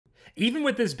Even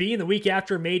with this being the week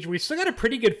after a major, we've still got a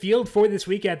pretty good field for this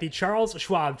week at the Charles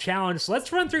Schwab Challenge. So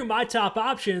let's run through my top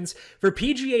options for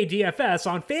PGA DFS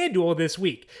on FanDuel this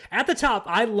week. At the top,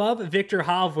 I love Viktor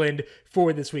Hovland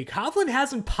for this week. Hovland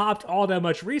hasn't popped all that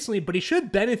much recently, but he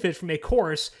should benefit from a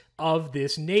course of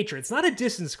this nature. It's not a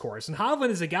distance course, and Hovland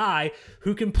is a guy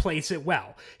who can place it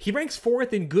well. He ranks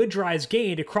 4th in good drives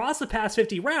gained across the past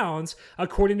 50 rounds,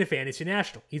 according to Fantasy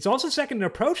National. He's also second in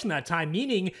approach in that time,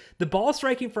 meaning the ball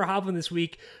striking for Hovland this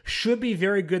week should be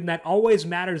very good, and that always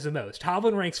matters the most.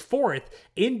 Hovland ranks 4th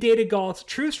in Data Golf's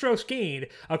true strokes gained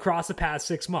across the past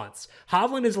 6 months.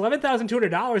 Hovland is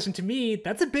 $11,200, and to me,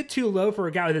 that's a bit too low for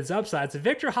a guy with his upside. So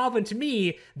Viktor Hovland, to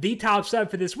me, the top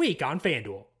sub for this week on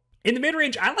FanDuel. In the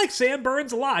mid-range, I like Sam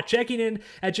Burns a lot, checking in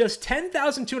at just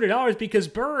 $10,200 because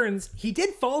Burns, he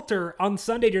did falter on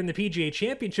Sunday during the PGA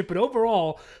Championship, but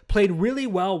overall played really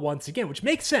well once again, which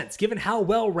makes sense given how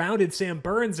well-rounded Sam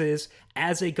Burns is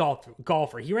as a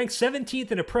golfer. He ranks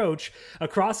 17th in approach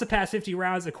across the past 50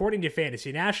 rounds, according to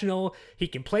Fantasy National. He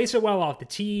can place it well off the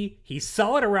tee, he's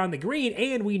solid around the green,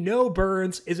 and we know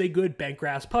Burns is a good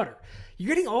bentgrass putter.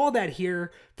 You're getting all that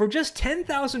here for just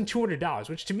 $10,200,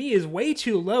 which to me is way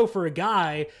too low for a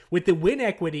guy with the win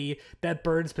equity that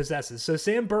Burns possesses. So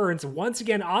Sam Burns, once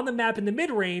again on the map in the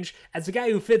mid-range as a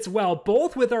guy who fits well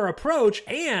both with our approach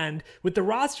and with the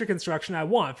roster construction I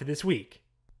want for this week.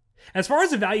 As far as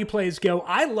the value plays go,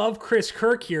 I love Chris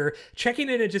KIRK here,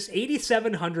 checking in at just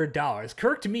 $8,700.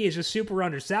 KIRK to me is just super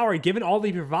undersalaried given all that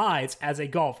he provides as a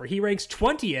golfer. He ranks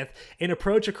 20th in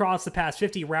approach across the past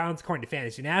 50 rounds according to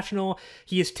Fantasy National.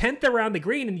 He is 10th around the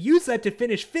green and used that to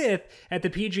finish 5th at the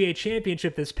PGA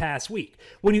Championship this past week.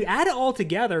 When you add it all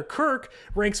together, KIRK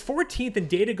ranks 14th in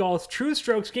Data Golf's true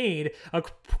strokes gained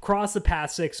across the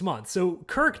past 6 months. So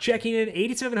KIRK checking in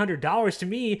 $8,700 to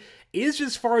me is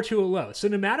just far too low. So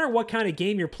no matter what kind of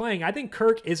game you're playing, I think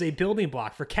KIRK is a building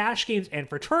block for cash games and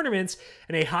for tournaments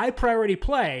and a high priority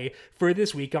play for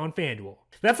this week on FanDuel.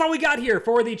 That's all we got here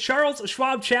for the Charles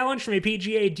Schwab Challenge from a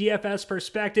PGA DFS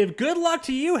perspective. Good luck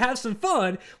to you. Have some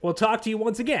fun. We'll talk to you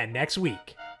once again next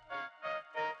week.